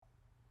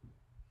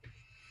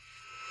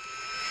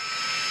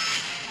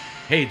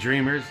Hey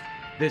dreamers,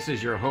 this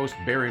is your host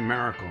Barry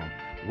Maracle.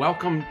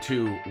 Welcome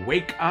to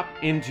Wake Up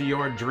Into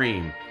Your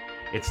Dream.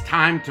 It's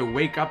time to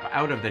wake up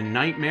out of the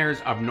nightmares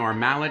of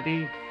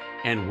normality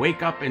and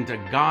wake up into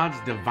God's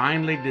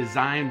divinely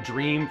designed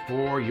dream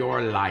for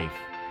your life.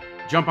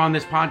 Jump on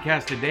this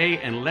podcast today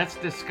and let's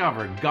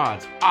discover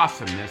God's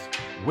awesomeness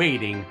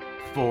waiting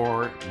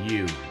for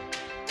you.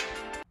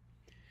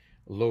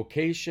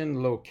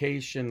 Location,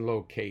 location,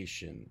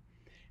 location.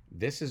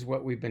 This is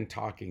what we've been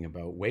talking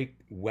about.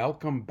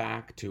 Welcome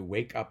back to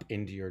Wake Up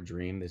Into Your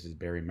Dream. This is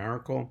Barry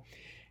Maracle,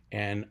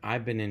 and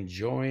I've been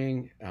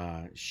enjoying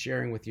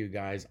sharing with you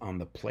guys on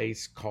the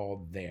place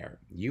called there.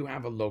 You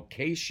have a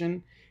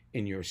location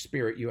in your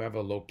spirit, you have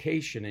a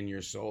location in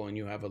your soul, and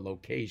you have a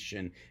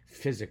location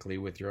physically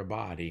with your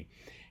body.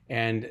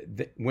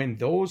 And when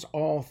those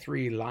all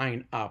three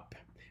line up,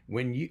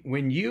 when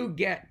you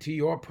get to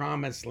your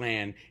promised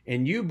land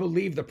and you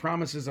believe the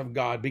promises of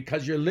God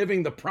because you're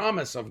living the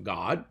promise of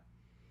God,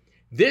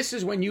 this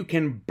is when you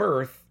can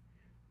birth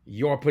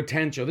your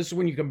potential. This is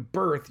when you can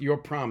birth your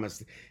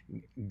promise.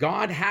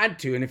 God had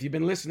to, and if you've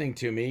been listening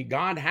to me,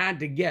 God had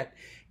to get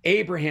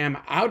Abraham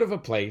out of a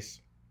place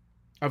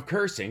of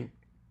cursing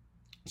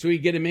so he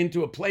get him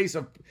into a place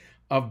of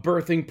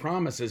birthing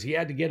promises. He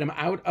had to get him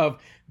out of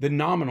the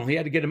nominal. He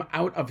had to get him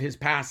out of his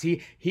past.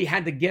 He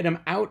had to get him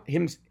out.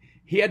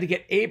 He had to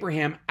get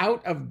Abraham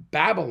out of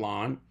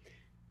Babylon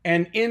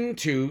and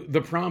into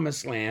the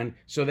promised land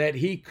so that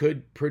he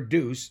could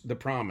produce the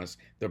promise.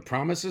 The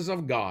promises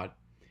of God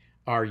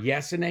are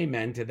yes and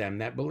amen to them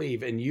that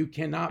believe, and you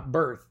cannot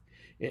birth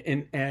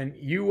and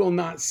you will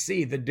not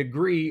see the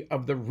degree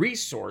of the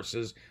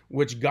resources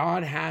which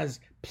God has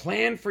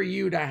planned for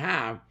you to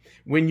have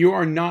when you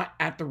are not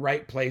at the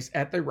right place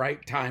at the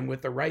right time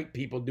with the right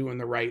people doing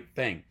the right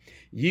thing.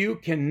 You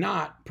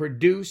cannot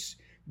produce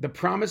the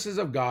promises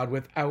of God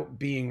without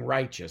being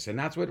righteous. And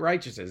that's what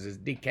righteous is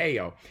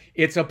dikeo.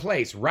 It's a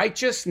place.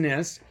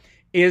 Righteousness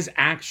is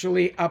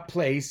actually a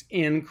place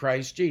in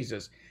Christ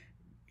Jesus.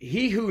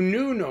 He who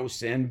knew no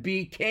sin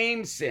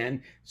became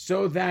sin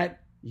so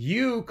that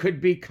you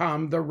could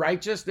become the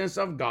righteousness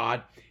of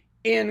God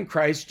in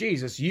Christ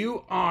Jesus.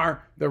 You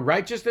are the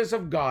righteousness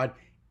of God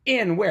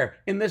in where?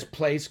 In this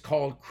place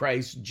called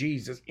Christ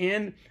Jesus.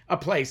 In a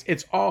place.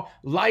 It's all,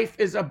 life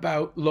is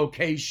about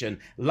location.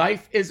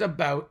 Life is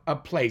about a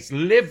place.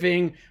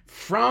 Living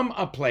from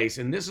a place.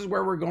 And this is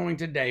where we're going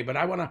today. But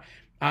I want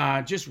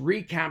to just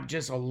recap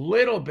just a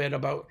little bit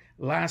about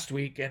last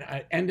week. And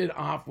I ended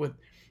off with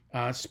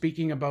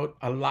speaking about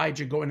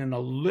Elijah, going in a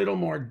little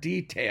more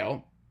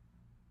detail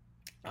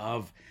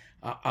of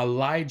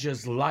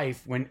Elijah's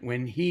life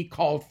when he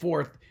called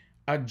forth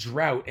a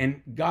drought. And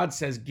God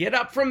says, get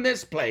up from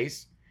this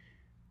place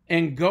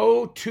and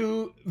go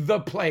to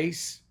the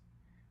place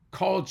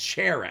called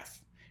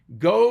Cherith.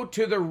 Go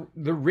to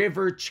the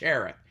river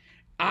Cherith.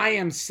 I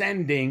am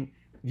sending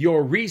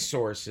your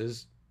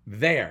resources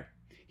there.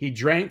 He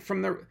drank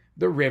from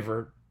the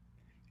river,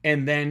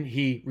 and then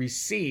he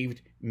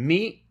received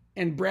meat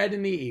and bread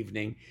in the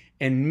evening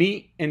and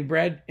meat and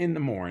bread in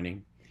the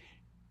morning.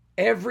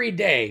 Every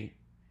day,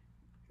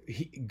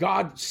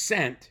 God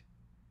sent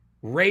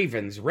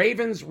ravens.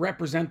 Ravens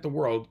represent the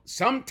world.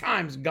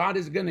 Sometimes God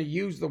is going to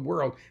use the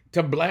world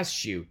to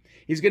bless you.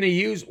 He's going to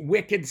use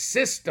wicked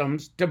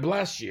systems to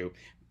bless you.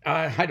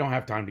 I don't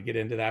have time to get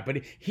into that,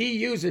 but he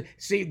uses,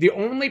 see, the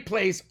only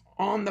place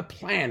on the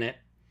planet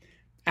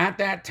at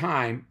that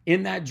time,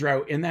 in that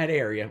drought, in that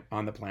area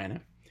on the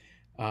planet,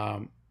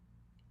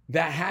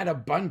 that had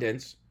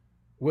abundance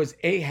was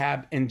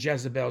Ahab and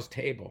Jezebel's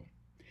table.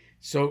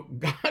 So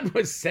God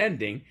was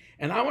sending,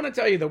 and I want to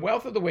tell you, the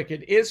wealth of the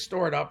wicked is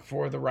stored up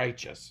for the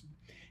righteous.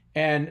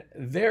 And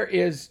there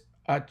is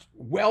a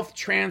wealth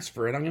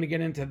transfer, and I'm going to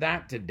get into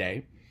that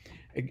today,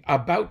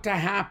 about to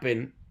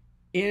happen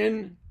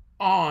in,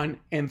 on,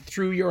 and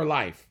through your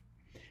life.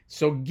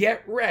 So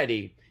get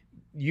ready.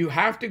 You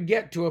have to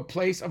get to a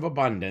place of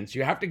abundance.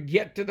 You have to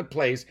get to the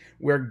place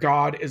where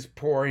God is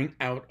pouring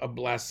out a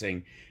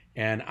blessing.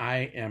 And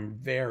I am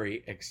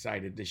very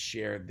excited to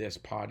share this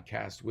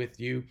podcast with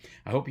you.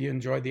 I hope you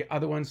enjoyed the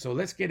other one. So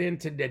let's get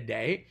into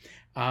today.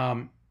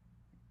 The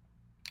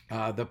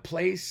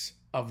place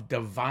of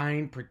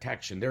divine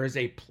protection. There is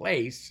a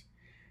place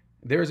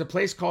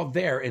called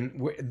there,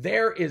 and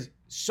there is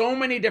so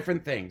many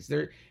different things.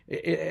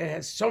 It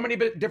has so many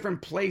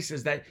different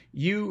places that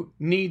you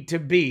need to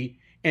be.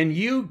 And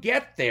you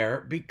get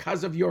there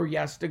because of your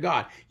yes to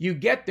God. You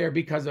get there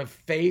because of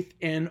faith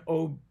and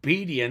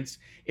obedience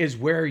is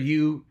where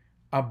you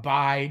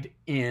abide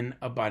in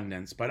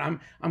abundance. But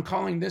I'm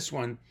calling this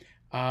one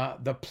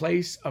the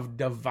place of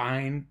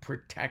divine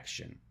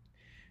protection.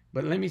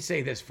 But let me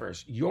say this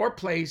first. Your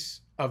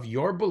place of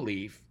your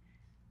belief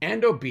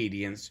and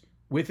obedience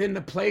within the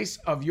place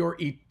of your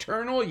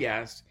eternal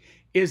yes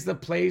is the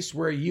place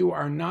where you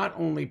are not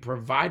only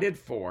provided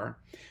for,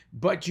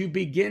 but you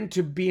begin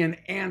to be an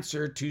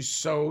answer to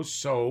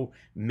so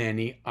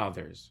many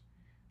others.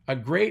 A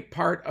great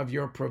part of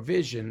your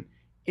provision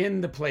in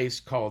the place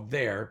called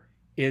there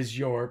is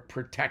your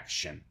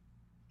protection.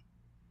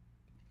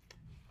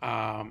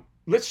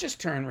 let's just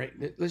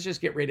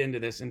get right into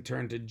this and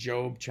turn to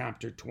Job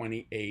chapter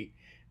 28,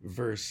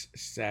 verse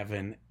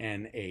 7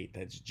 and 8.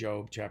 That's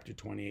Job chapter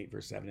 28,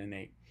 verse 7 and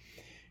 8.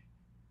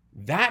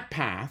 That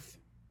path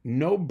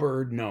no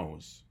bird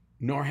knows,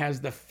 nor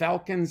has the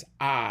falcon's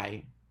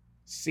eye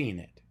seen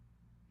it.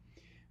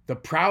 The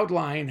proud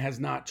lion has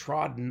not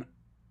trodden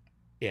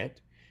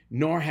it,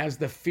 nor has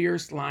the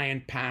fierce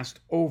lion passed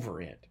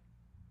over it.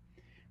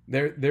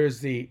 There's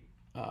the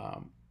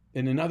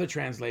in another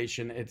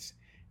translation,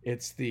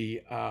 it's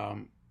the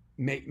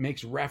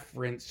makes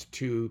reference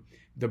to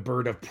the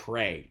bird of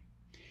prey.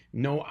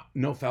 No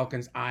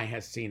falcon's eye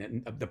has seen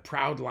it. The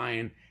proud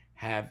lion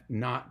have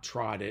not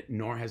trod it,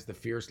 nor has the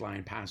fierce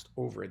lion passed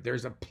over it.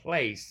 There's a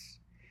place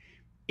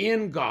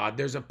in God.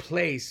 There's a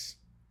place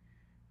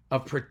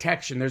of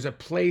protection. There's a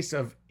place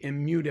of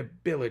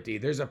immutability.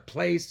 There's a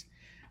place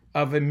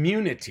of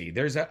immunity.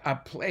 There's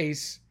a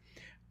place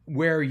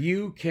where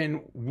you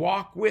can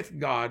walk with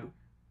God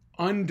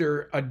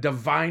under a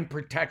divine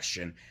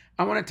protection.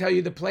 I want to tell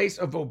you the place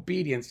of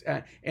obedience.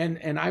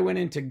 And I went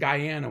into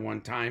Guyana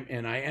one time,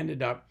 and I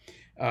ended up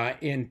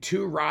in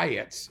 2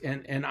 riots,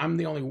 and I'm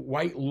the only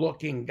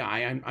white-looking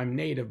guy. I'm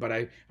native, but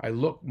I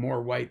look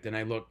more white than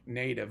I look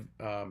native,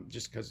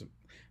 just because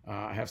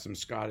I have some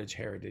Scottish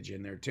heritage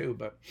in there too.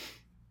 But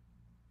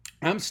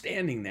I'm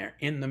standing there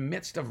in the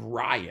midst of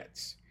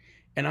riots,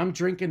 and I'm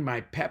drinking my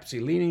Pepsi,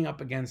 leaning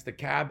up against the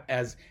cab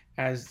as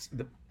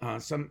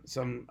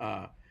some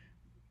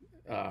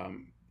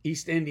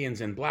East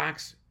Indians and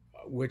blacks,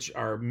 which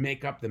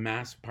make up the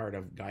mass part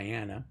of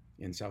Guyana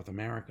in South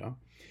America.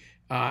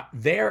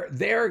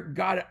 They're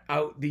got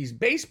out these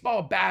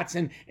baseball bats,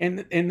 and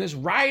this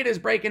riot is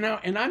breaking out,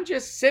 and I'm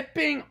just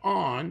sipping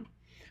on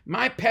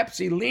my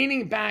Pepsi,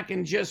 leaning back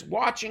and just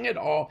watching it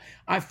all.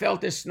 I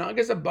felt as snug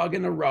as a bug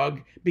in a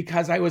rug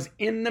because I was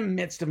in the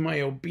midst of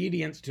my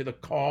obedience to the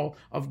call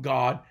of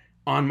God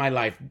on my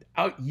life.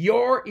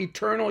 Your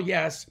eternal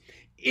yes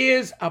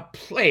is a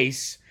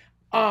place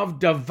of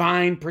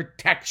divine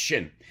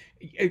protection.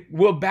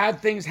 Will bad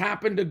things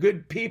happen to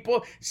good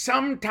people?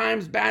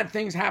 Sometimes bad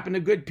things happen to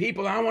good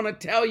people. I want to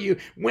tell you,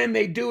 when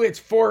they do, it's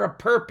for a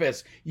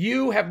purpose.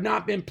 You have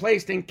not been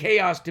placed in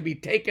chaos to be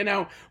taken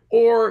out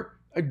or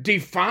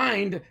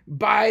defined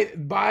by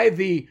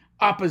the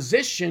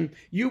opposition.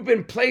 You've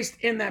been placed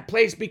in that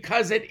place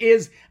because it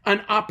is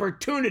an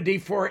opportunity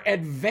for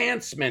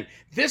advancement.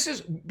 This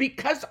is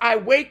because I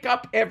wake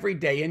up every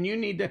day, and you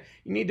need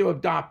to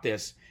adopt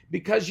this.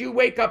 Because you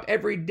wake up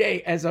every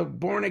day as a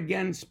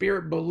born-again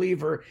spirit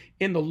believer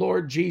in the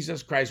Lord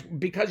Jesus Christ,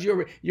 because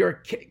you're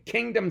a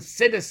kingdom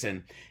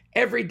citizen.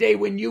 Every day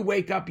when you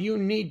wake up, you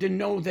need to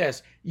know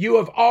this. You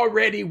have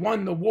already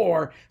won the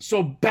war,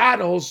 so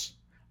battles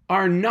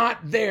are not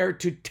there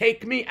to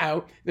take me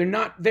out. They're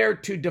not there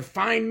to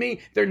define me.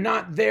 They're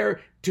not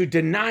there to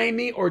deny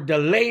me or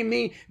delay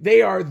me.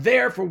 They are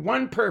there for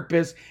one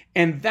purpose,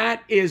 and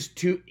that is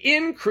to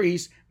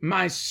increase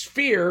my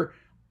sphere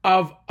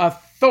of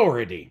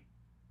authority.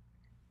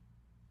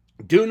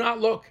 Do not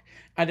look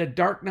at a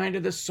dark night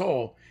of the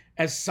soul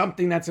as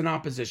something that's an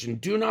opposition.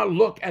 Do not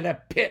look at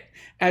a pit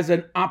as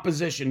an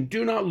opposition.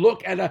 Do not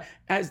look at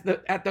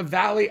the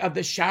valley of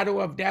the shadow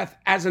of death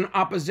as an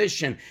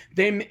opposition.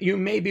 You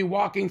may be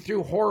walking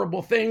through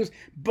horrible things,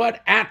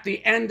 but at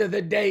the end of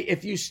the day,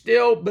 if you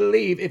still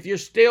believe, if you're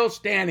still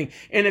standing,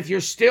 and if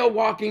you're still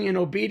walking in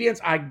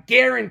obedience, I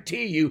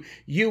guarantee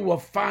you will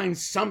find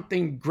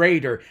something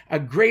greater, a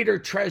greater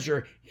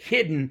treasure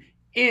hidden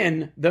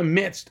in the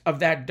midst of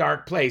that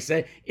dark place.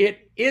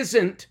 It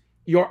isn't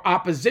your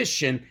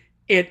opposition,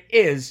 it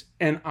is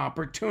an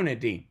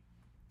opportunity.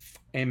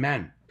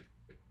 Amen.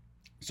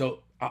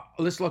 So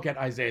let's look at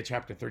Isaiah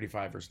chapter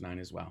 35, verse 9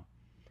 as well.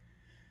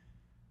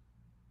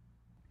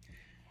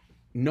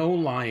 No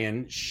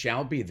lion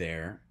shall be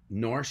there,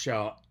 nor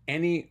shall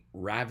any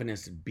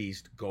ravenous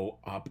beast go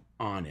up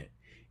on it.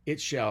 It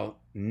shall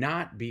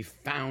not be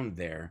found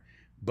there,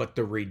 but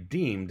the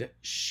redeemed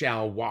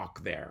shall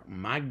walk there.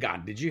 My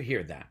God, did you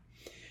hear that?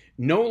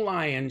 No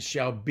lion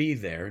shall be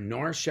there,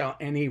 nor shall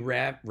any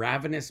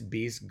ravenous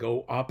beast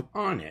go up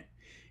on it.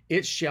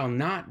 It shall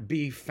not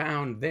be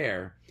found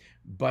there,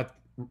 but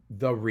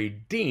the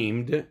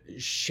redeemed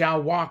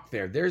shall walk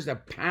there. There's a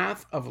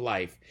path of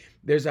life.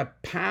 There's a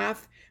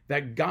path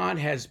that God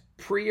has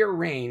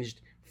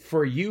prearranged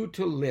for you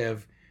to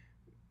live,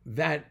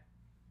 that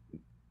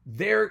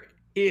there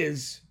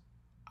is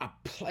a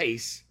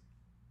place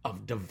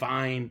of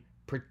divine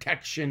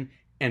protection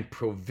and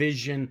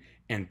provision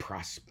and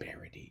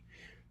prosperity.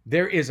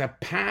 There is a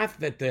path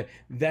that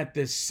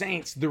the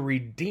saints, the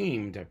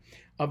redeemed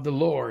of the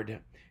Lord,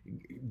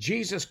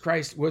 Jesus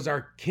Christ was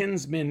our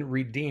kinsman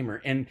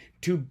redeemer. And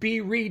to be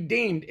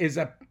redeemed is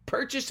a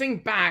purchasing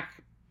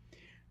back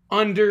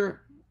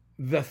under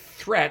the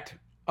threat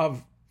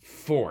of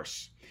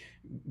force.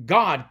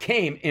 God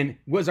came and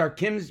was our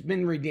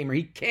kinsman redeemer.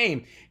 He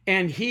came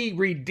and he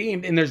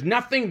redeemed, and there's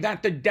nothing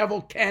that the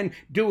devil can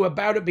do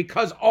about it,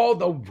 because all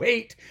the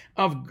weight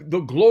of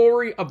the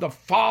glory of the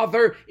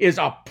Father is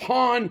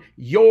upon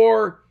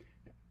your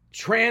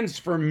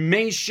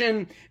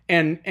transformation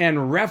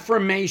and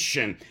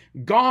reformation.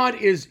 God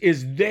is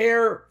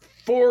there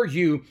for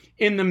you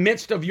in the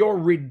midst of your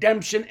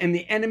redemption, and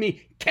the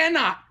enemy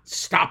cannot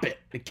stop it.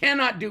 It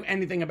cannot do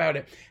anything about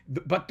it.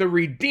 But the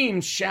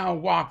redeemed shall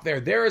walk there.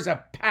 There is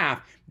a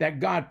path that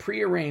God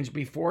prearranged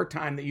before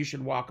time that you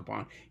should walk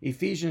upon.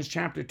 Ephesians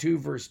chapter 2,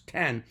 verse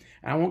 10.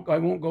 I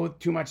won't go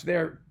too much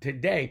there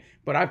today,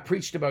 but I've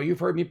preached about, you've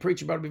heard me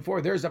preach about it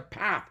before. There's a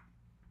path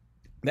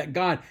that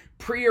God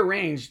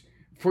prearranged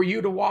for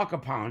you to walk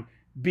upon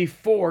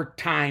before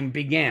time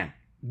began.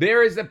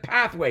 There is a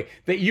pathway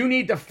that you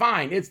need to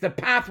find. It's the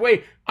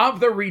pathway of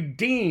the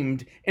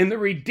redeemed, and the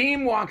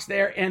redeemed walks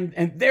there, and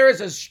there is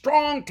a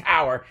strong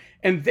tower,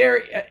 and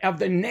there of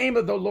the name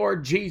of the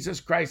Lord Jesus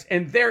Christ,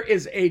 and there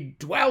is a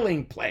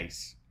dwelling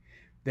place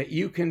that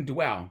you can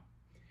dwell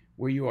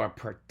where you are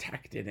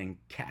protected and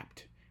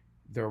kept.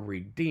 The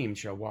redeemed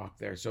shall walk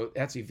there. So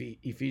that's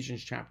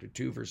Ephesians chapter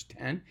 2, verse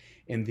 10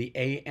 in the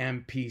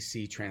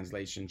AMPC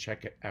translation.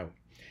 Check it out.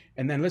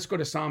 And then let's go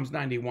to Psalms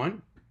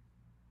 91.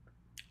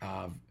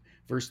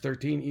 Verse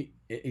 13,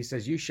 he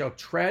says, you shall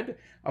tread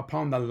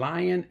upon the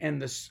lion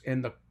and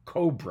the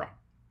cobra,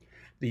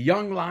 the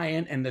young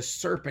lion and the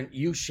serpent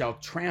you shall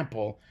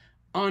trample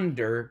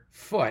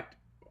underfoot.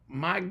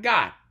 My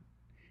God,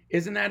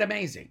 isn't that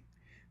amazing?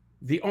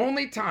 The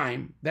only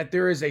time that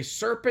there is a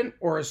serpent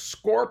or a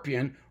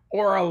scorpion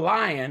or a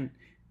lion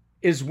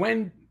is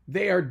when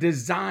they are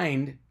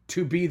designed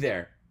to be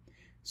there,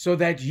 so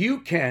that you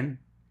can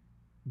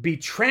be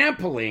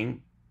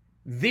trampling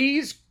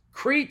these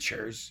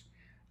creatures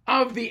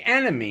of the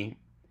enemy,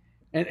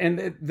 and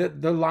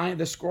the lion,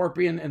 the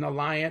scorpion, and the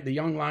lion, the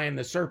young lion,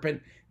 the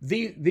serpent.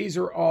 These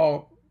are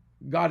all,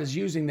 God is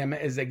using them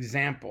as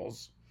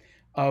examples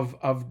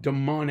of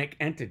demonic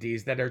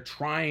entities that are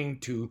trying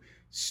to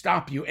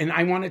stop you. And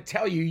I want to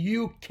tell you,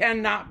 you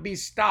cannot be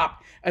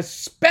stopped,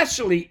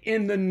 especially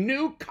in the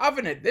new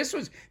covenant. This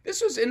was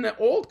in the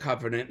old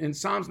covenant in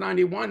Psalms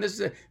 91. This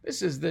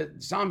is the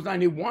Psalms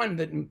 91,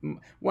 that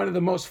one of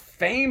the most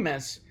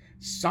famous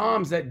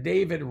Psalms that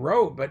David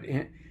wrote. But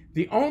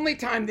the only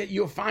time that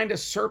you'll find a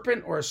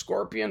serpent or a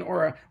scorpion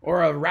or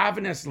a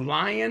ravenous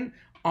lion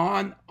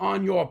on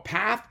your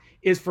path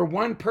is for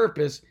one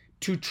purpose: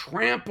 to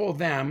trample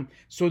them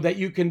so that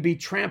you can be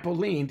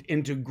trampolined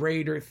into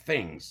greater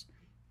things.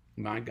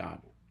 My God.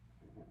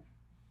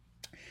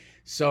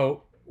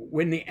 So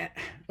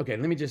okay,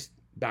 let me just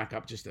back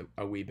up just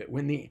a wee bit.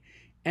 When the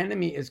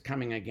enemy is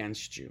coming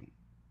against you,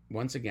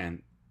 once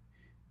again,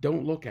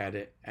 don't look at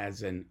it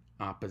as an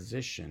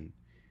opposition.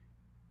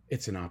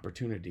 It's an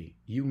opportunity.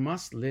 You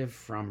must live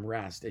from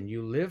rest, and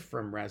you live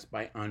from rest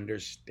by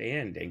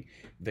understanding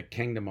the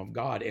kingdom of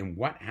God. And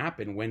what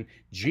happened when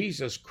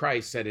Jesus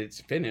Christ said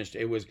it's finished,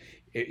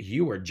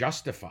 you were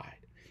justified.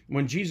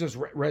 When Jesus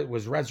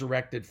was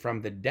resurrected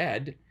from the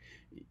dead,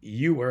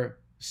 you were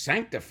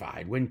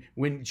sanctified.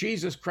 When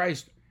Jesus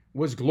Christ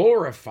was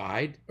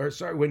glorified,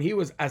 when he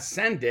was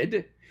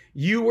ascended,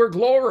 you were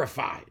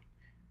glorified.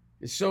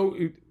 So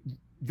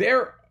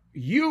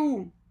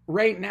you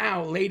right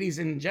now, ladies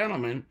and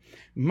gentlemen,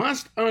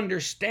 must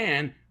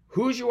understand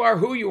who you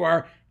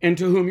are, and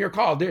to whom you're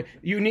called.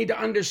 You need to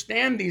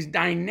understand these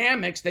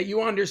dynamics, that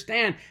you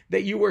understand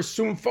that you were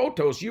sum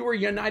photos. You were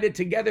united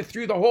together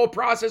through the whole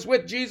process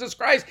with Jesus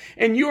Christ,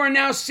 and you are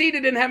now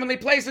seated in heavenly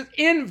places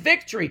in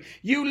victory.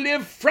 You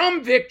live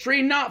from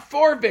victory, not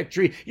for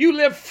victory. You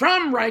live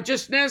from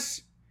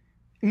righteousness,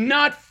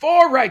 not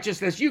for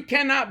righteousness. You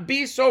cannot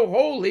be so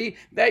holy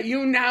that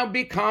you now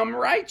become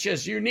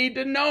righteous. You need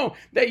to know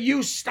that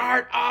you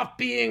start off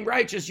being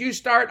righteous. You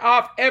start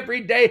off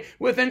every day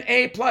with an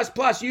A++.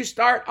 You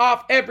start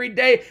off every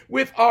day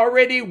with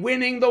already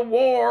winning the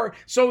war.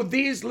 So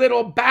these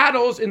little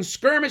battles and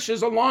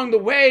skirmishes along the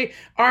way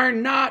are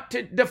not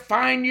to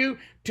define you,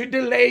 to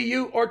delay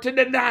you, or to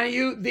deny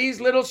you.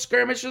 These little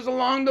skirmishes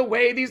along the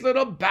way, these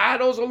little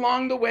battles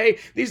along the way,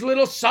 these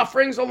little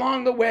sufferings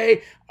along the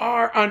way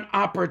are an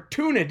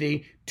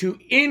opportunity to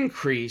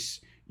increase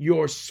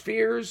your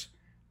spheres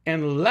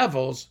and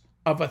levels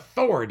of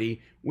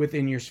authority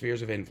within your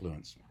spheres of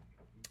influence.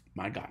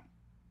 My God.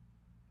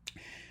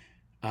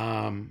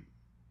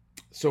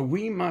 So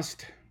we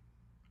must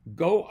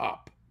go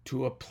up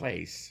to a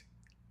place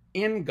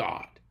in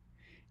God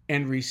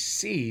and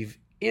receive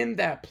in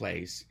that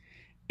place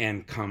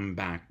and come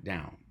back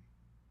down.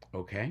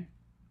 Okay?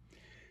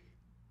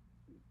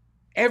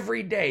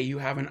 Every day you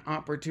have an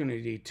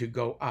opportunity to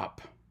go up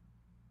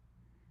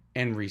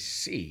and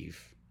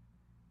receive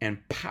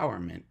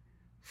empowerment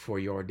for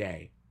your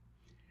day.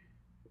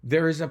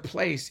 There is a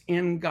place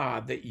in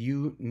God that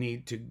you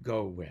need to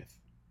go with.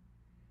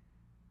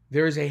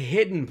 There is a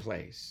hidden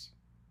place.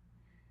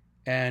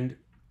 And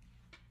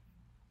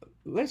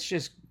let's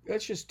just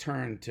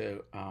turn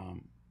to,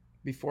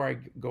 before I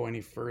go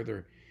any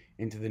further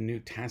into the New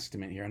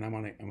Testament here, and I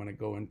want to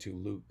go into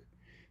Luke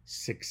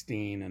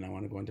 16, and I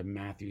want to go into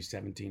Matthew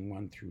 17,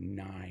 1 through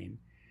 9,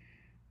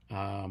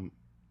 and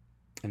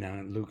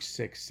then Luke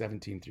 6,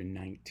 17 through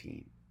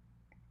 19.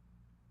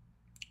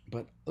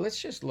 But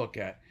let's just look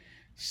at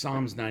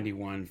Psalms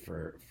 91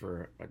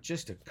 for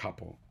just a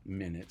couple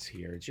minutes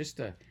here.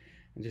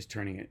 I'm just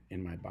turning it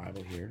in my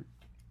Bible here.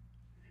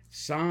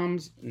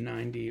 Psalms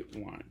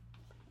 91.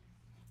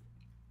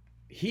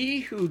 He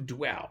who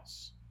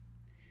dwells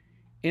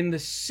in the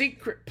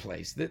secret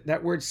place,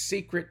 that word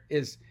secret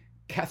is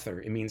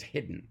kether, it means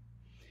hidden.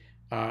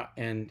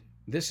 And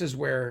this is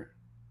where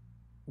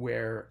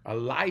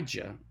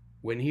Elijah,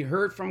 when he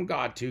heard from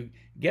God to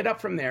get up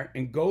from there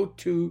and go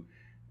to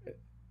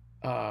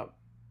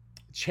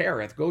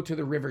Cherith, go to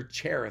the river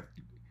Cherith,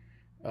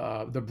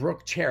 the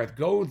brook Cherith,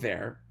 go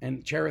there,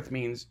 and Cherith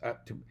means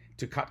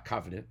to cut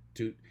covenant,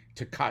 to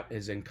cut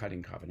as in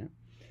cutting covenant,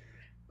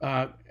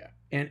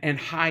 and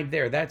hide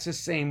there. That's the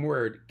same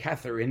word,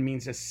 kether, and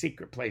means a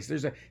secret place.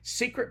 There's a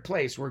secret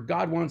place where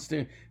God wants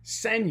to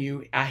send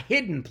you, a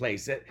hidden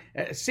place.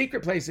 A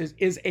secret place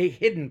is a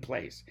hidden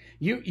place.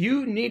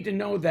 You need to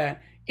know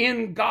that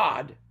in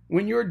God,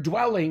 when you're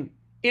dwelling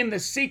in the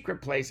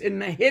secret place, in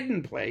the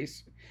hidden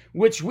place,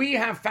 which we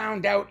have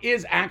found out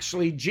is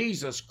actually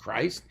Jesus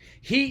Christ,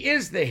 he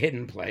is the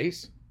hidden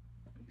place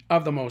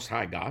of the Most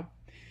High God.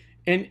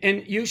 And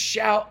you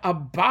shall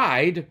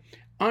abide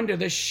under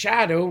the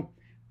shadow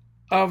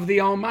of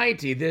the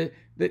Almighty,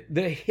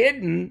 the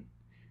hidden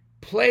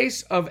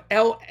place of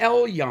El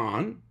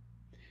Elyon,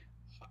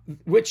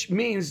 which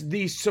means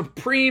the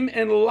supreme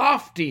and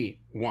lofty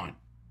one.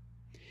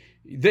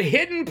 The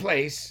hidden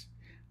place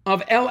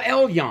of El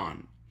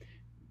Elyon,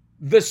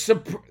 the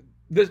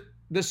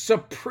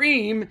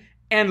supreme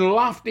and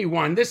lofty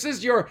one. This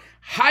is your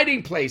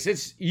hiding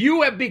place.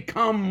 You have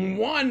become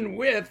one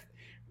with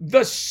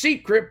the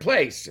secret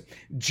place.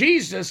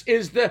 Jesus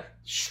is the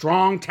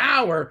strong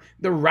tower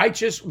the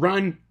righteous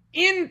run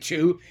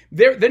into.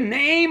 The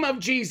name of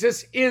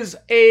Jesus is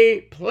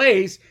a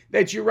place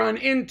that you run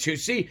into.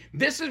 See,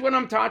 this is what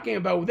I'm talking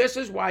about. This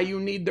is why you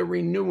need the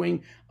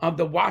renewing of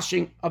the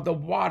washing of the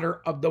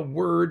water of the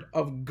Word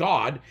of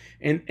God.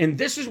 And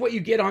this is what you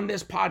get on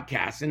this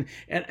podcast.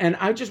 And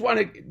I just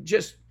want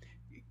to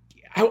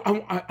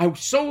I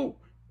so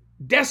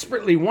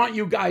desperately want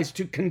you guys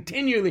to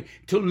continually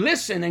to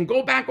listen and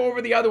go back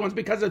over the other ones,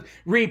 because it's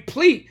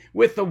replete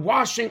with the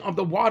washing of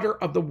the water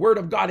of the Word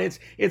of God.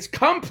 It's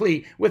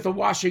complete with the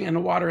washing and the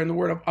water and the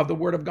word of the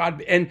Word of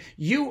God. And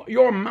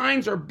your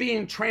minds are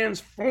being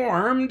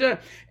transformed.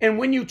 And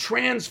when you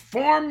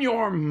transform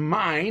your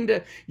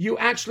mind, you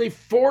actually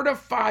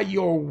fortify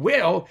your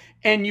will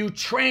and you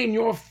train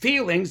your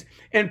feelings.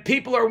 And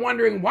people are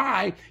wondering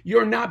why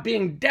you're not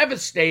being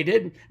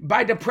devastated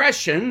by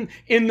depression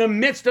in the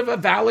midst of a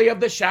valley of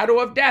the shadow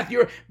of death.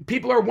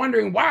 People are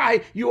wondering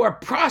why you are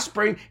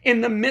prospering in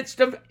the midst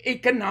of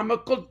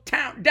economical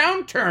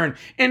downturn.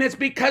 And it's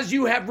because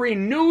you have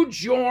renewed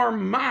your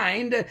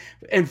mind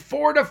and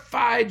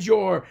fortified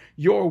your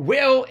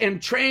will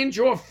and trained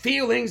your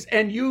feelings,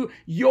 and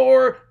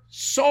your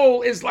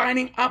soul is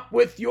lining up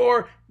with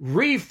your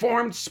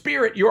reformed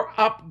spirit, your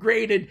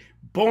upgraded,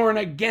 born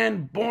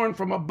again, born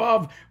from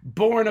above,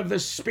 born of the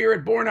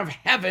Spirit, born of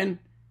heaven,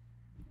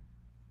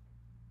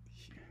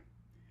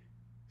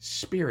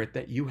 spirit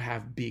that you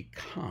have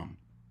become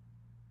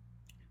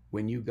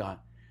when you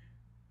got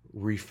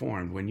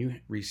reformed, when you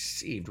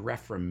received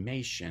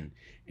reformation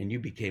and you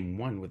became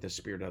one with the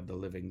Spirit of the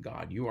living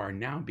God. You are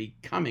now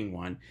becoming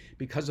one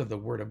because of the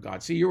Word of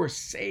God. See, you are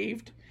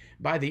saved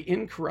by the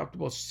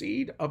incorruptible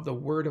seed of the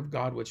Word of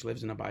God, which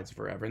lives and abides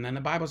forever. And then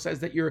the Bible says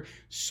that your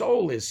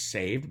soul is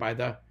saved by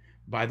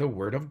the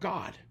Word of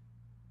God.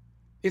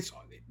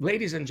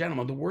 Ladies and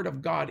gentlemen, the Word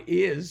of God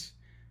is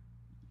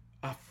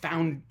a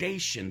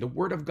foundation. The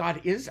Word of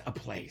God is a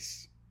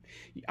place.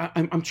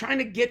 I'm trying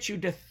to get you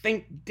to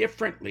think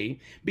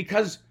differently,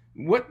 because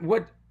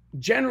what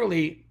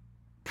generally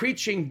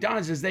preaching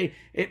does is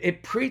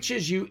it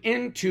preaches you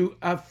into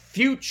a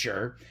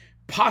future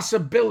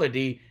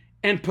possibility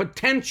and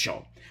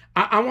potential.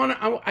 I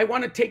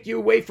want to take you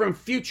away from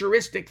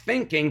futuristic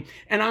thinking,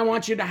 and I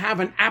want you to have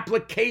an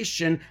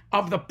application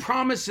of the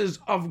promises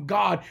of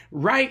God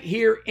right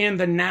here in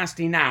the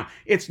nasty now.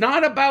 It's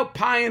not about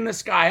pie in the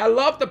sky. I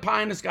love the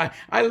pie in the sky.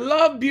 I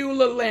love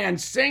Beulah Land.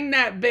 Sing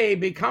that,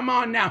 baby. Come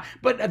on now.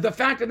 But the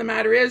fact of the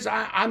matter is,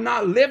 I'm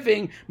not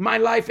living my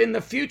life in the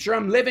future.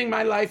 I'm living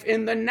my life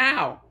in the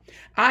now.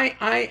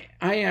 I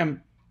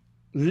am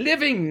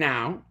living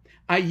now.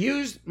 I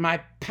used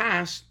my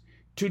past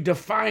to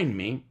define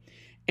me,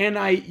 and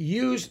I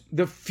use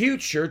the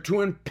future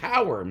to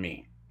empower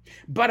me.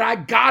 But I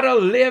gotta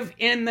live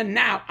in the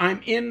now.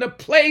 I'm in the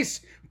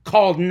place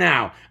called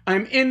now.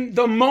 I'm in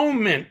the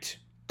moment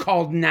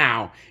called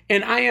now.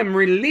 And I am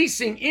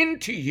releasing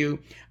into you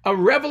a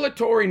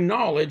revelatory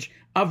knowledge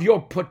of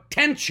your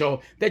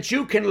potential that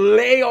you can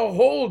lay a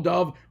hold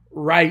of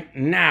right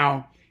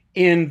now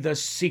in the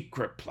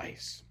secret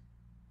place.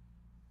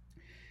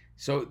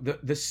 So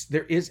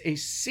there is a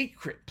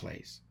secret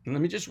place. And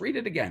let me just read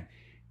it again.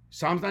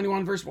 Psalms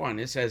 91 verse 1,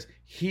 it says,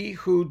 he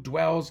who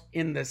dwells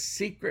in the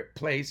secret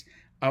place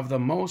of the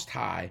Most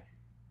High,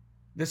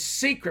 the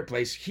secret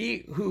place,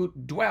 he who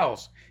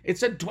dwells.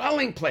 It's a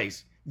dwelling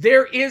place.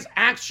 There is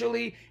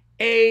actually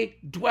a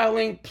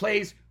dwelling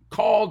place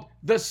called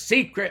the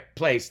secret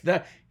place,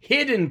 the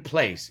hidden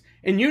place.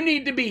 And you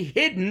need to be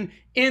hidden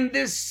in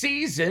this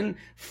season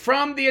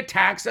from the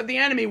attacks of the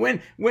enemy.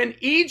 When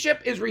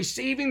Egypt is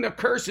receiving the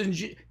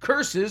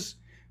curses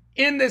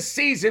in this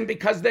season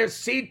because there's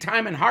seed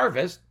time and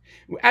harvest,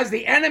 as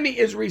the enemy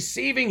is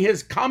receiving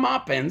his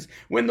comeuppance,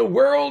 when the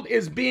world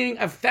is being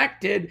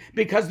affected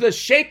because the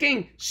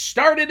shaking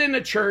started in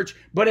the church,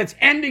 but it's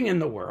ending in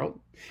the world.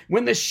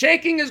 When the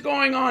shaking is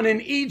going on in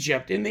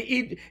Egypt, in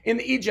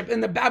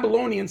the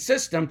Babylonian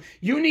system,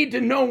 you need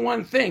to know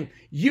one thing.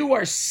 You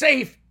are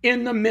safe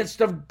in the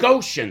midst of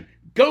Goshen.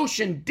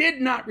 Goshen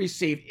did not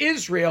receive.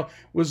 Israel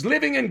was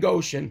living in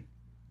Goshen,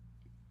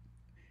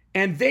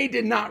 and they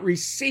did not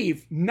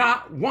receive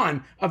not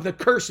one of the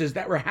curses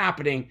that were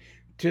happening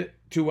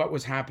to what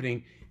was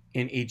happening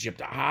in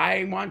Egypt.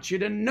 I want you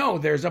to know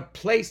there's a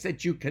place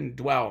that you can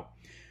dwell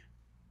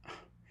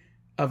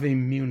of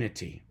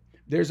immunity.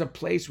 There's a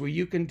place where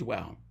you can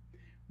dwell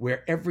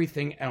where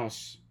everything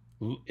else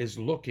is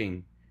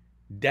looking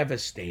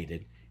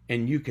devastated,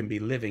 and you can be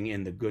living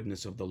in the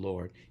goodness of the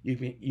Lord.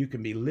 You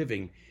can be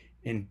living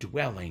and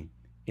dwelling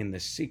in the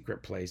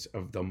secret place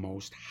of the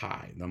Most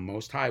High. The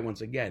Most High,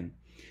 once again,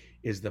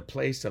 is the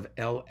place of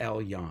El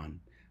Elyon,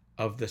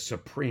 of the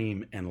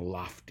supreme and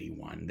lofty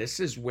one. This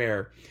is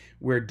where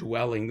we're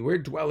dwelling. We're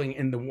dwelling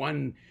in the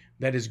one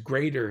that is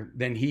greater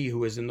than he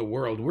who is in the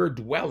world. We're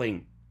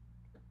dwelling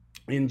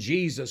in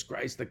Jesus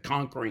Christ, the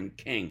conquering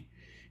King.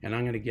 And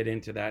I'm going to get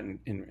into that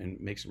and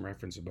make some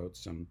reference about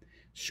some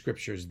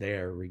scriptures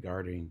there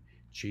regarding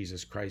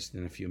Jesus Christ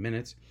in a few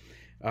minutes.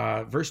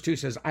 Verse 2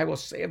 says, I will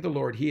say of the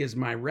Lord, he is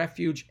my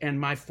refuge and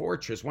my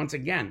fortress. Once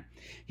again,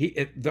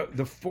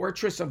 the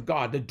fortress of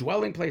God, the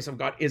dwelling place of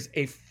God is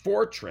a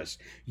fortress.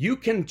 You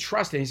can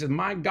trust him. He says,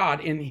 my God,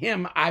 in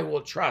him I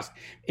will trust.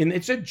 And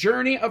it's a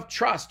journey of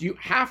trust. You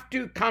have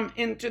to come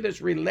into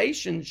this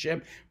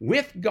relationship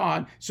with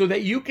God so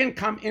that you can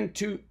come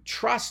into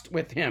trust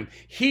with him.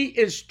 He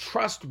is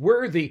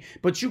trustworthy,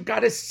 but you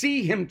got to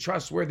see him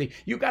trustworthy.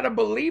 You got to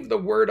believe the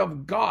word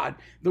of God,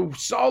 the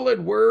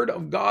solid word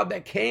of God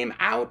that came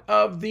out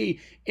of the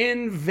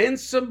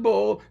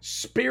invincible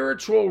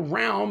spiritual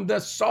realm, the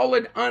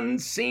solid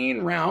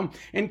unseen realm,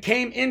 and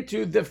came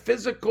into the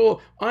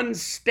physical,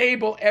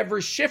 unstable,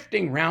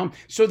 ever-shifting realm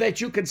so that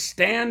you could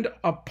stand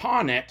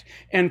upon it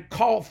and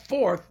call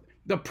forth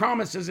the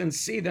promises and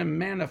see them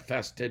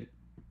manifested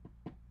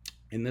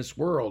in this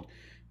world.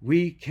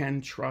 We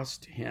can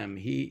trust him.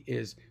 He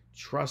is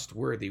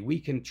trustworthy. We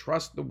can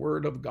trust the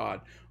word of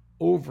God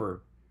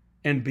over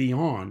and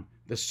beyond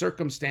the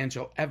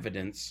circumstantial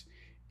evidence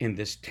in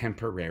this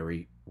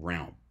temporary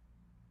realm.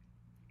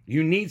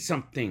 You need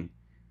something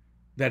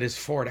that is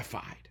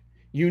fortified.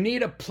 You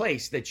need a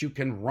place that you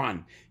can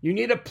run. You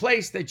need a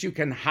place that you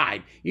can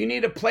hide. You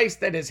need a place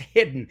that is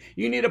hidden.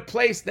 You need a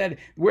place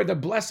where the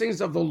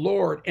blessings of the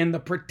Lord and the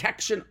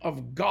protection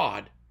of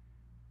God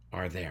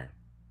are there.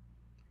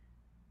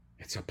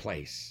 It's a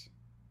place.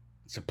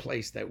 It's a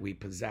place that we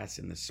possess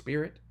in the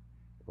spirit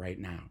right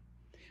now.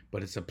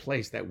 But it's a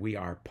place that we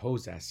are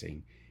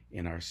possessing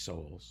in our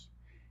souls.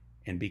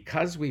 And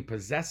because we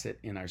possess it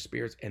in our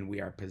spirits and we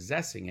are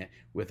possessing it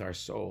with our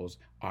souls,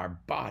 our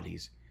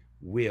bodies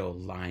will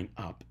line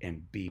up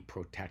and be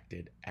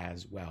protected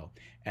as well,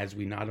 as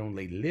we not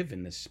only live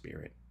in the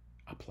spirit,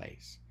 a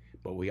place,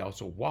 but we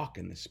also walk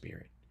in the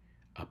spirit,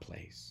 a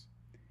place.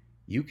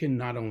 You can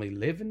not only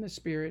live in the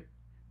spirit,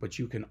 but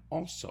you can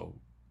also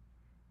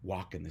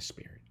walk in the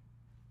spirit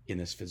in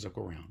this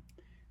physical realm.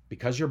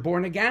 Because you're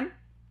born again,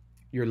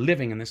 you're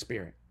living in the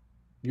spirit.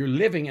 You're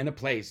living in a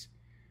place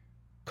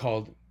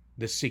called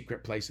the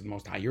secret place of the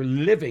Most High. You're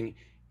living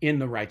in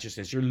the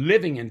righteousness. You're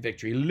living in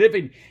victory,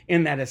 living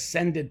in that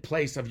ascended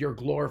place of your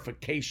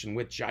glorification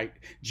with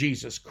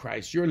Jesus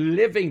Christ. You're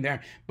living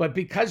there. But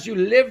because you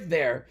live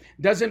there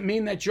doesn't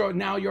mean that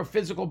your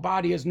physical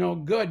body is no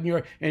good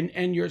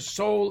and your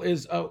soul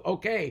is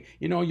okay.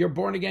 You're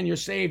born again, you're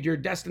saved, you're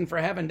destined for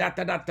heaven.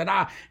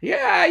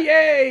 Yeah,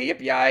 yay,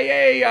 yip,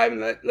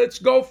 yay. Let's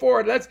go for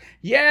it.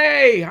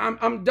 Yay,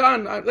 I'm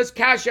done. Let's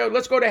cash out.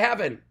 Let's go to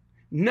heaven.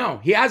 No,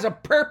 he has a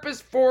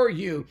purpose for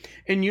you,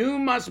 and you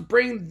must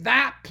bring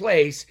that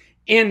place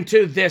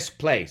into this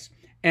place.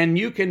 And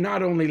you can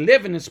not only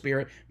live in the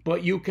spirit,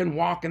 but you can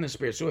walk in the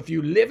spirit. So if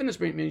you live in the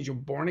spirit, it means you're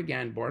born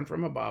again, born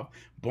from above,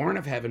 born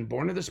of heaven,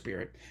 born of the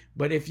spirit.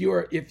 But if you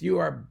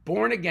are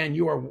born again,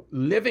 you are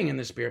living in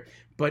the spirit,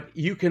 but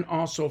you can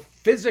also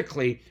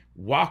physically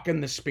walk in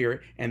the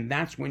spirit, and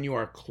that's when you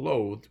are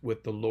clothed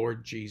with the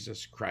Lord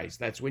Jesus Christ.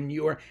 That's when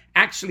you are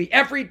actually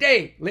every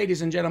day,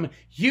 ladies and gentlemen,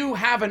 you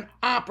have an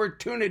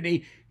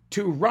opportunity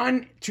to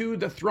run to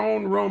the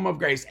throne room of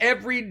grace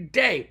every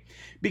day,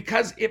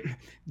 because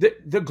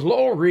the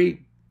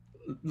glory,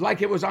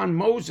 like it was on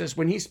Moses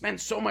when he spent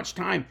so much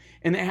time,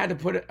 and they had to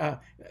put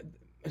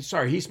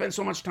he spent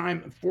so much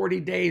time,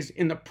 40 days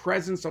in the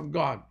presence of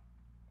God,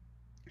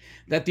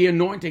 that the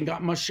anointing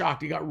got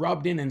mashaked. He got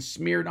rubbed in and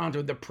smeared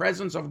onto. The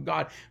presence of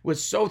God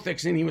was so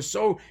thick, and he was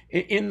so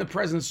in the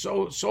presence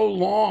so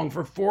long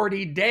for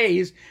 40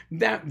 days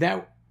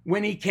that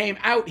when he came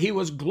out, he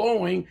was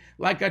glowing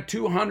like a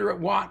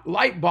 200-watt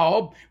light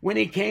bulb when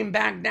he came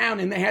back down,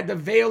 and they had to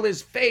veil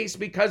his face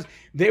because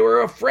they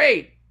were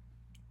afraid.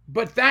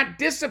 But that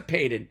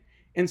dissipated.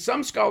 And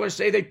some scholars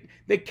say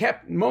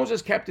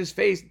Moses kept his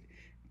face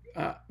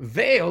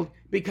veiled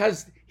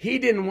because he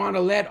didn't want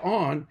to let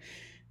on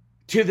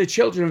to the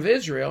children of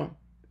Israel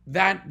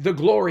that the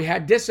glory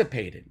had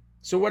dissipated.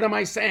 So what am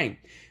I saying?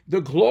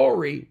 The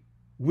glory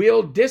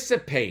will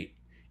dissipate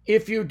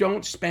if you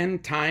don't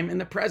spend time in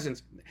the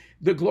presence.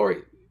 The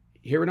glory,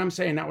 hear what I'm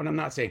saying, not what I'm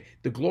not saying.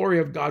 The glory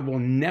of God will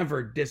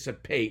never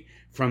dissipate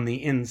from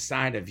the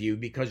inside of you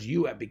because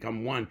you have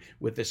become one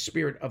with the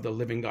Spirit of the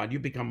living God. You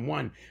become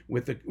one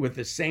with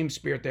the same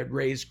Spirit that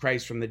raised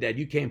Christ from the dead.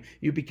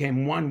 You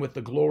became one with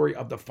the glory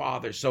of the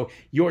Father. So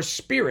your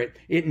spirit,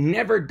 it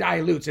never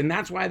dilutes. And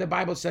that's why the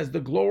Bible says the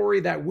glory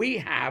that we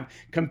have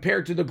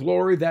compared to the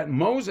glory that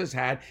Moses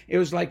had, it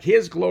was like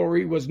his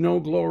glory was no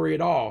glory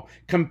at all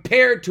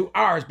compared to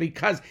ours,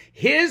 because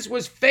his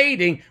was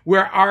fading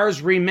where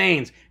ours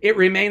remains. It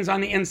remains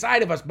on the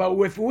inside of us. But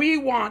if we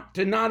want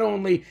to not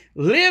only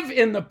live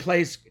in the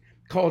place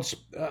called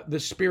the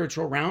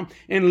spiritual realm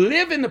and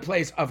live in the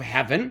place of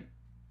heaven,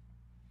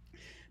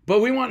 but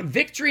we want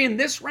victory in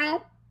this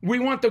realm, we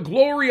want the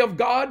glory of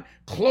God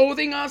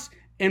clothing us,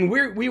 and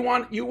you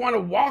want to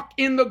walk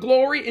in the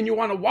glory, and you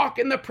want to walk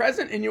in the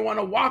present, and you want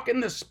to walk in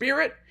the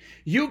Spirit,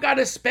 you got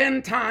to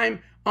spend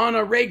time on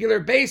a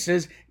regular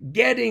basis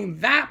getting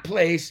that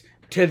place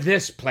to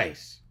this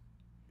place.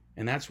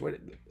 And that's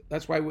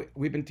why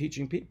we've been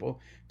teaching people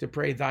to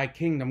pray, thy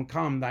kingdom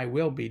come, thy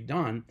will be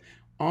done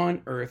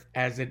on earth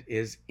as it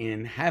is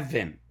in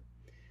heaven.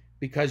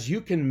 Because you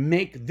can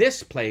make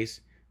this place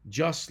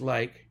just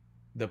like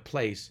the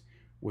place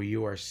where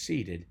you are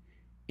seated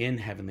in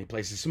heavenly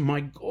places. So my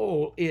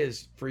goal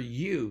is for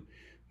you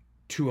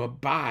to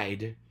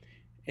abide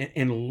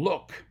and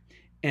look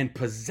and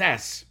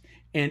possess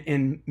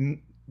and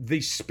the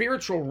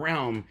spiritual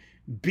realm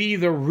be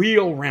the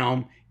real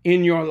realm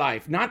in your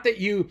life. Not that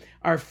you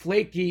are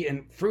flaky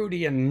and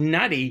fruity and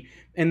nutty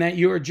and that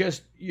you're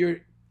just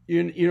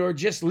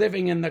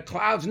living in the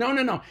clouds.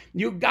 No.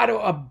 You got to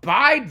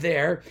abide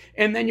there,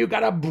 and then you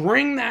got to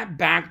bring that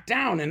back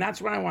down. And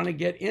that's what I want to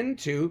get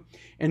into.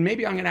 And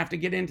maybe I'm going to have to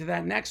get into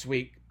that next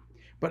week.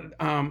 But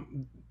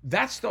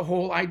that's the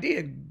whole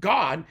idea.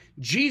 God,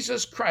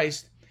 Jesus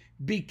Christ,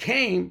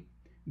 the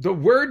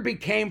Word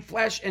became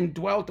flesh and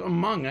dwelt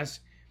among us,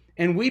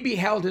 and we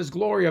beheld his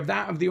glory of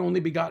the only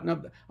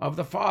begotten of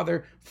the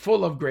Father,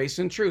 full of grace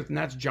and truth. And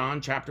that's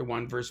John chapter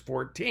 1, verse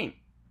 14.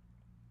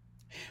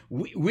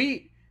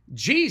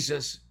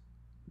 Jesus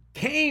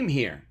came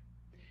here,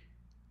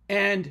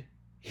 and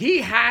he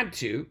had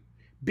to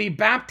be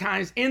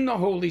baptized in the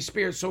Holy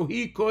Spirit so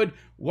he could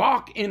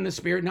walk in the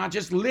Spirit, not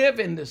just live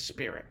in the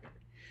Spirit.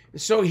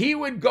 So he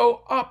would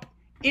go up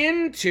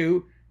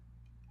into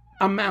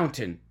a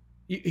mountain.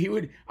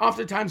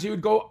 Oftentimes he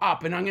would go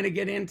up, and I'm going to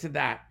get into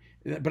that.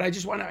 But I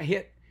just want to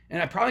hit,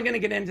 and I'm probably going to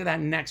get into that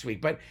next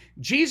week. But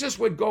Jesus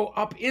would go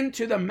up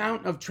into the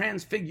Mount of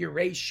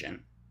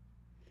Transfiguration.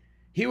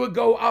 He would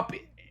go up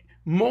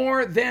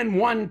more than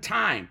one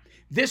time.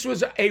 This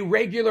was a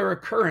regular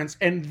occurrence,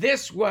 and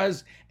this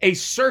was a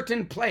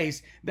certain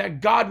place that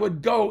God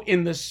would go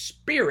in the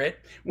Spirit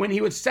when he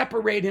would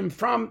separate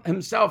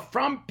himself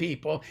from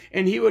people,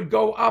 and he would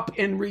go up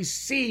and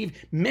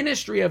receive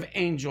ministry of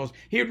angels.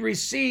 He would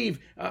receive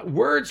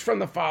words from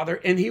the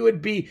Father, and he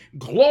would be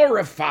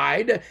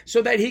glorified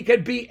so that he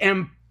could be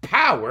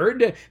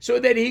empowered, so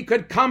that he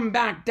could come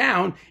back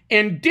down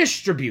and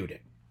distribute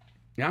it.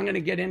 Now, I'm going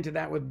to get into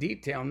that with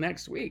detail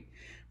next week.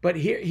 But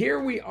here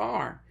we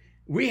are.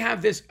 We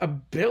have this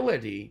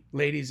ability,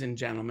 ladies and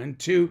gentlemen,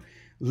 to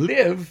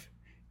live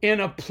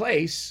in a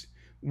place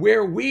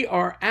where we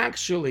are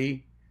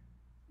actually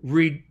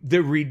the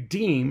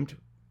redeemed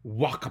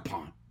walk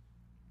upon.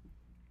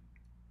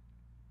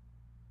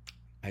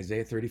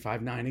 Isaiah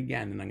 35:9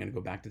 again, and I'm going to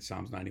go back to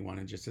Psalms 91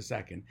 in just a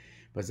second.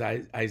 But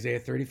Isaiah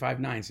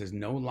 35:9 says,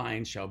 no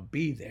lion shall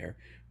be there,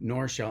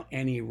 nor shall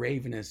any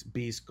ravenous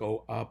beast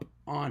go up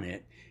on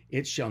it.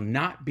 It shall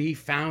not be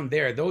found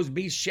there. Those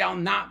beasts shall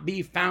not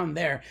be found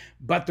there,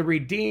 but the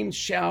redeemed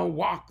shall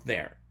walk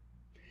there.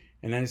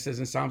 And then it says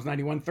in Psalms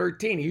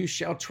 91:13, you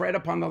shall tread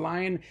upon the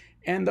lion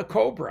and the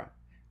cobra.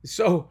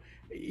 So,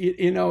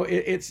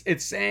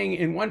 it's saying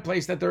in one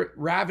place that the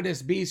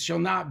ravenous beast shall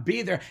not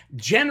be there.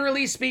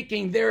 Generally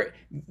speaking,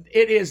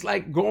 it is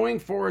like going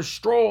for a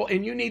stroll,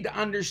 and you need to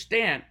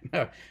understand.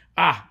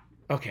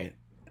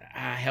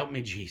 Help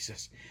me,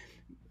 Jesus.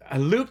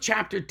 Luke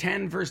chapter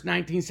 10, verse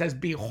 19 says,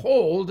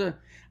 behold,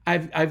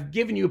 I've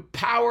given you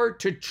power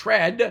to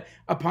tread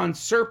upon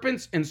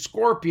serpents and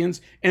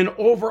scorpions and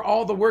over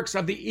all the works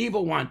of the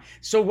evil one.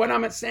 So what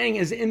I'm saying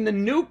is, in the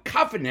new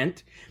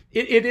covenant,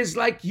 it is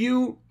like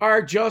you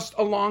are just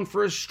along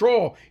for a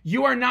stroll.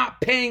 You are not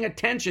paying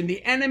attention.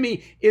 The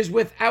enemy is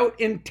without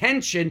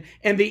intention,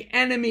 and the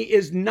enemy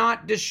is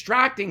not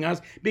distracting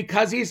us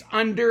because he's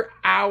under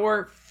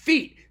our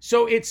feet.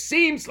 So it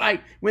seems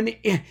like when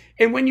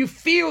you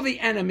feel the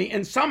enemy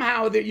and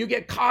somehow that you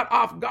get caught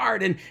off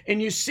guard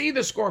and you see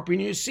the scorpion,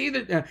 you see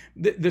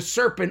the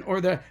serpent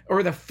or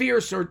the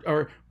fierce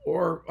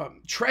or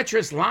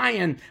treacherous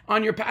lion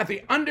on your path,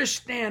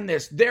 understand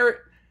this.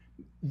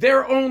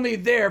 They're only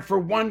there for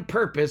one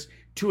purpose,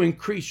 to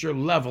increase your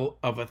level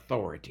of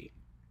authority,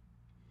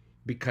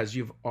 because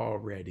you've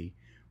already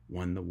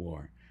won the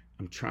war.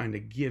 I'm trying to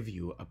give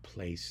you a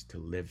place to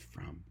live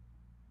from.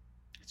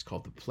 It's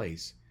called the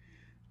place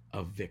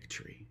of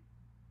victory.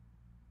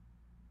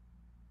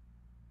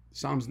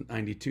 Psalms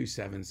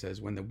 92:7 says,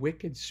 when the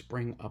wicked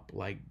spring up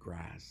like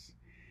grass,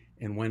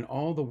 and when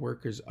all the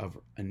workers of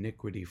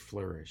iniquity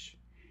flourish,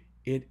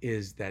 it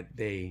is that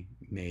they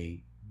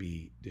may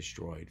be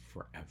destroyed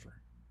forever.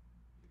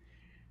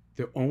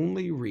 The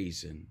only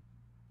reason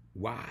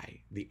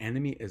why the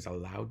enemy is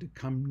allowed to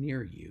come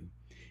near you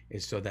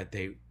is so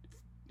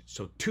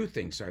two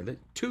things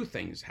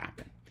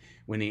happen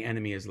when the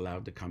enemy is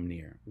allowed to come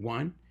near.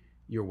 One,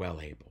 you're well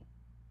able.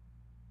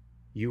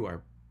 You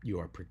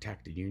are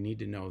protected. You need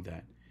to know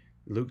that.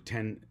 Luke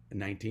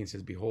 10:19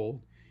 says,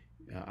 behold,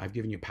 I've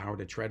given you power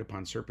to tread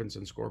upon serpents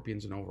and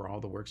scorpions and over all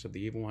the works of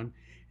the evil one.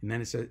 And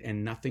then it says,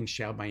 and nothing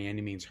shall by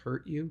any means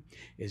hurt you.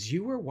 As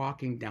you are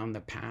walking down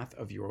the path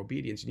of your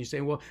obedience, and you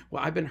say, well,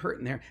 I've been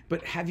hurting there,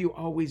 but have you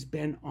always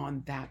been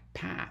on that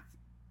path?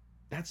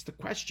 That's the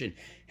question.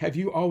 Have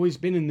you always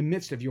been in the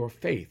midst of your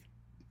faith?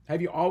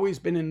 Have you always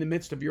been in the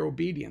midst of your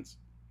obedience?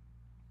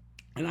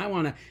 And I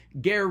want to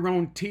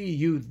guarantee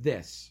you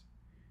this.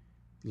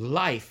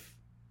 Life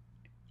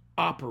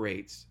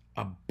operates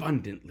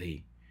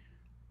abundantly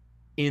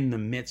in the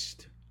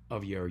midst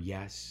of your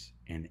yes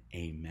and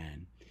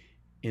amen,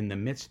 in the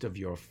midst of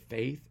your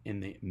faith, in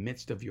the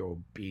midst of your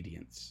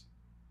obedience.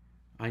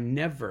 I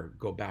never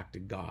go back to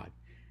God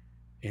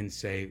and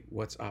say,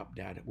 what's up,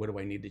 Dad? What do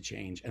I need to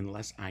change?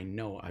 Unless I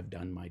know I've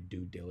done my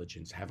due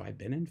diligence. Have I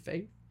been in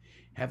faith?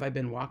 Have I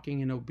been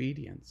walking in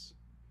obedience?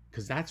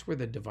 Because that's where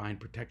the divine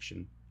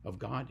protection of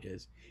God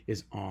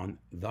is on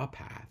the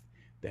path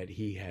that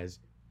he has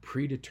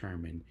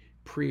predetermined,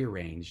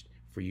 prearranged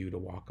for you to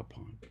walk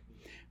upon.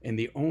 And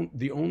the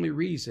only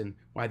reason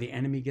why the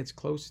enemy gets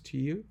close to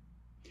you,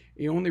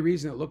 the only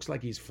reason it looks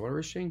like he's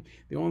flourishing,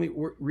 the only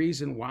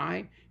reason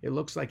why it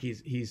looks like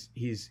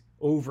he's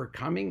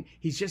overcoming,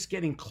 he's just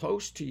getting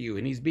close to you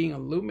and he's being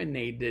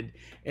illuminated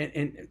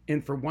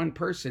and for one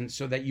person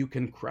so that you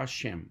can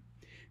crush him.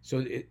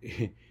 So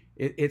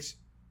it's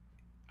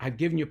I've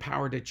given you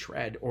power to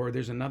tread, or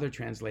there's another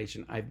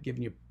translation, I've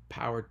given you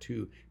power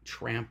to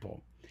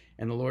trample.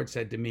 And the Lord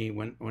said to me,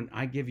 when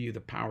I give you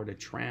the power to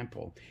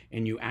trample,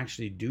 and you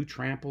actually do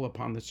trample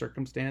upon the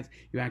circumstance,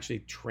 you actually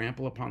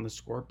trample upon the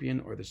scorpion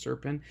or the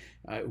serpent,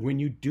 when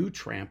you do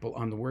trample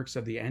on the works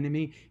of the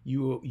enemy,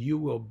 you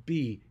will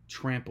be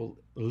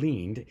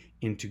trampolined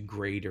into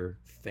greater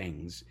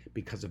things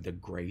because of the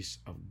grace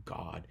of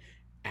God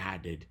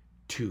added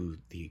to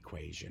the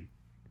equation.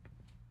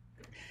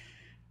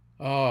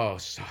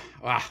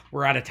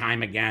 We're out of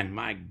time again.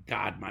 My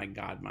God.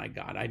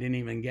 I didn't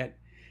even get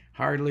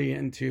hardly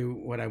into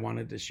what I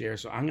wanted to share.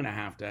 So I'm going to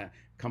have to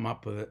come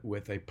up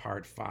with a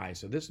part 5.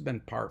 So this has been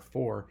part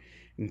 4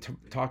 in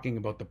talking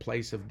about the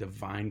place of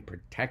divine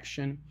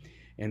protection.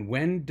 And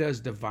when does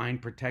divine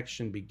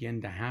protection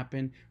begin to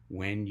happen?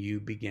 When you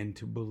begin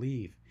to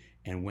believe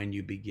and when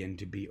you begin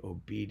to be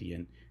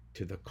obedient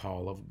to the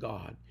call of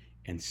God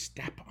and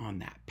step on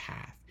that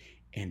path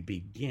and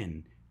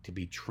begin to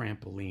be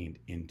trampolined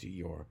into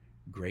your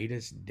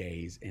greatest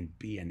days and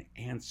be an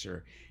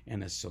answer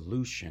and a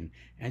solution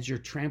as you're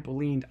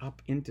trampolined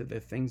up into the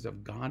things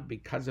of God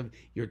because of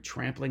your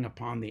trampling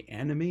upon the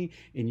enemy,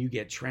 and you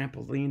get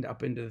trampolined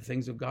up into the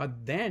things of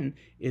God. Then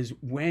is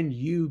when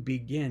you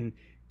begin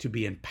to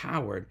be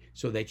empowered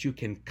so that you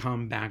can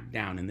come back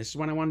down. And this is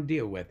what I want to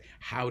deal with.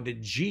 How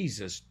did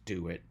Jesus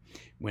do it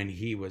when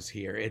he was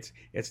here?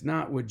 It's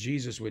not what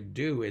Jesus would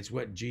do, it's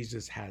what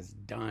Jesus has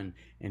done,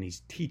 and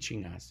he's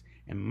teaching us.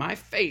 And my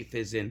faith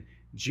is in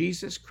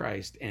Jesus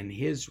Christ and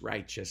his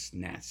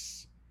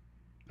righteousness.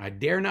 I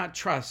dare not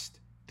trust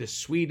the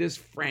sweetest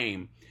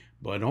frame,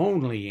 but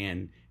only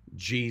in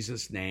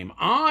Jesus' name.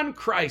 On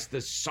Christ,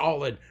 the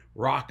solid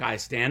rock I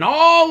stand.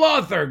 All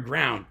other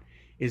ground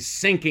is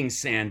sinking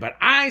sand, but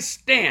I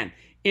stand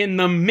in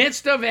the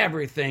midst of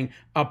everything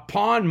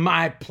upon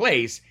my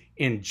place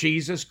in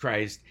Jesus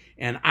Christ.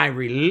 And I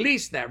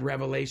release that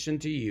revelation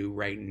to you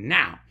right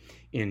now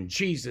in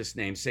Jesus'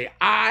 name. Say,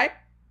 I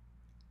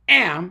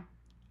am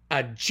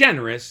a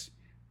generous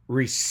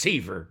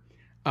receiver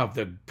of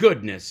the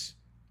goodness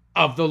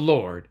of the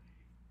Lord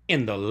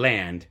in the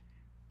land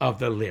of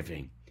the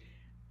living.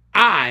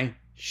 I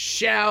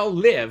shall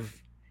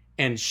live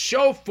and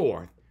show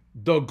forth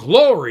the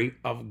glory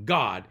of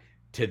God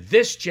to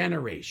this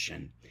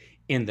generation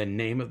in the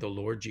name of the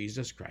Lord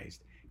Jesus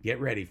Christ. Get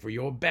ready for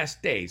your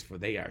best days, for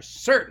they are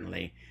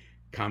certainly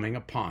coming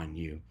upon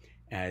you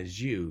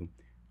as you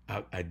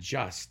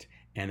adjust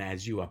and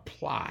as you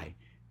apply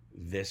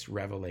this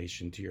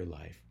revelation to your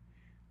life.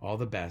 All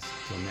the best.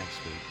 Till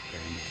next week.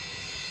 Very much.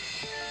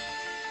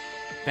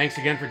 Thanks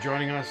again for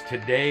joining us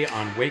today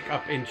on Wake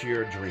Up Into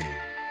Your Dream.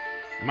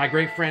 My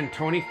great friend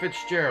Tony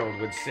Fitzgerald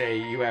would say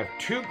you have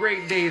two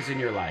great days in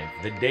your life,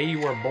 the day you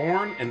were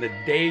born and the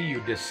day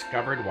you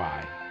discovered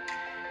why.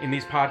 In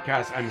these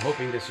podcasts, I'm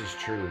hoping this is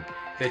true,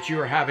 that you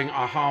are having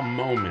aha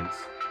moments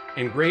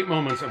and great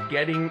moments of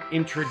getting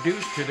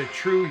introduced to the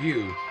true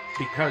you,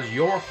 because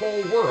your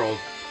whole world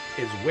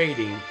is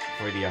waiting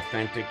for the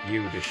authentic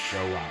you to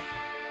show up.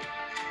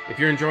 If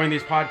you're enjoying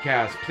these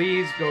podcasts,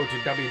 please go to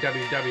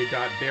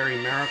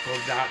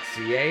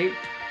www.barrymaracle.ca.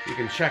 You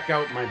can check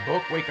out my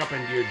book, Wake Up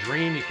Into Your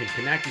Dream. You can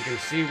connect. You can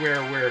see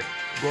where we're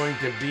going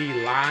to be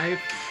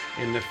live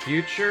in the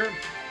future.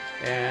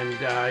 And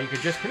you can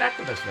just connect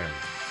with us there.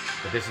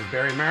 But this is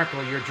Barry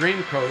Maracle, your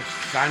dream coach,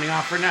 signing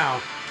off for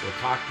now. We'll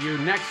talk to you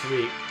next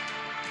week.